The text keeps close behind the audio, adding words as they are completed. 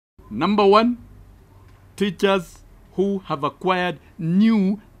Number one, teachers who have acquired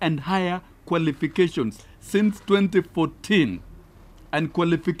new and higher qualifications since 2014 and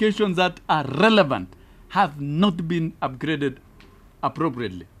qualifications that are relevant have not been upgraded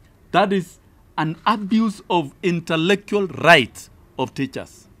appropriately. That is an abuse of intellectual rights of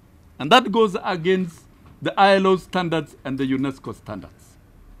teachers. And that goes against the ILO standards and the UNESCO standards.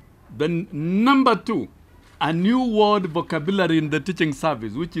 Then number two, a new word vocabulary in the teaching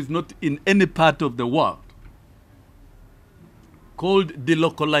service, which is not in any part of the world, called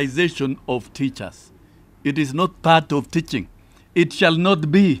delocalization of teachers. It is not part of teaching. It shall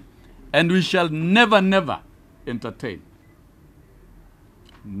not be, and we shall never, never entertain.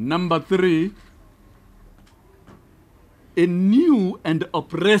 Number three, a new and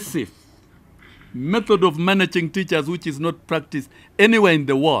oppressive method of managing teachers which is not practiced anywhere in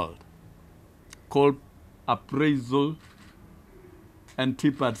the world, called appraisal and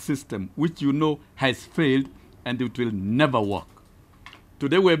TPAD system, which you know has failed and it will never work.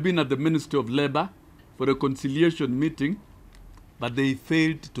 Today we have been at the Ministry of Labor for a conciliation meeting, but they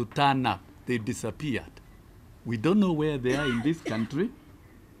failed to turn up. They disappeared. We don't know where they are in this country,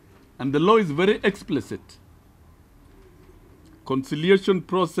 and the law is very explicit. Conciliation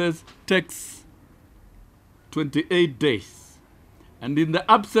process takes 28 days. And in the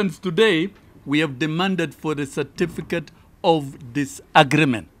absence today, we have demanded for a certificate of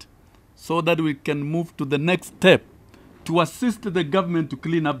disagreement so that we can move to the next step to assist the government to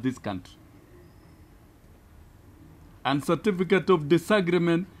clean up this country. And certificate of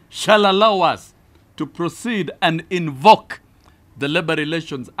disagreement shall allow us to proceed and invoke the Labor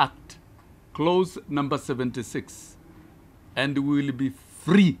Relations Act, clause number 76, and we will be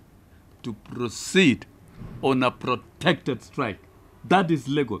free to proceed on a protected strike. That is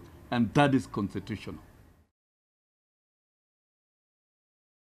legal and that is constitutional.